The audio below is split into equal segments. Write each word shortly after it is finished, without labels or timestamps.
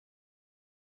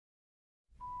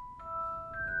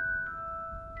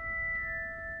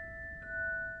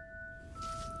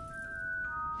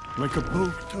Like a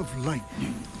bolt of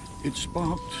lightning, it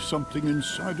sparked something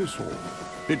inside us all.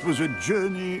 It was a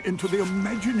journey into the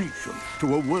imagination,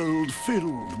 to a world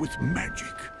filled with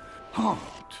magic,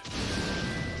 heart,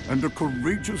 and a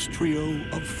courageous trio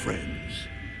of friends.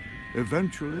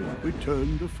 Eventually, we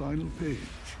turned the final page.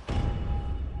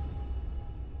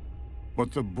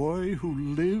 But the boy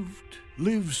who lived,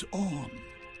 lives on.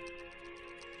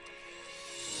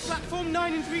 Platform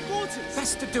 9 3/4.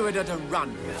 Best to do it at a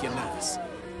run if you're nervous.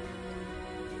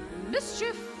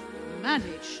 Mischief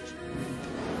managed.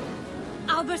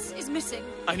 Albus is missing.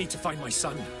 I need to find my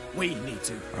son. We need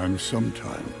to. And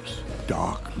sometimes,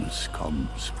 darkness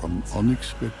comes from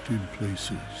unexpected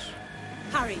places.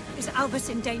 Harry, is Albus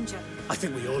in danger? I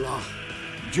think we all are.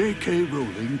 J.K.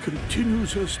 Rowling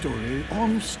continues her story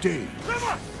on stage,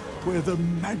 where the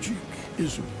magic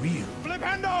is real.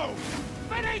 Flipendo!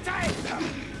 Venite!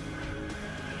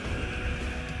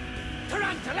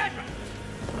 Tarantuledra!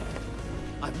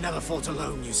 I've never fought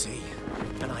alone, you see.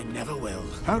 And I never will.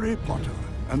 Harry Potter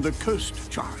and the Cursed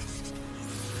Child.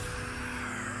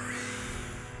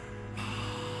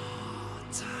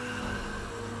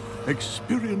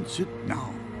 Experience it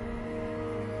now.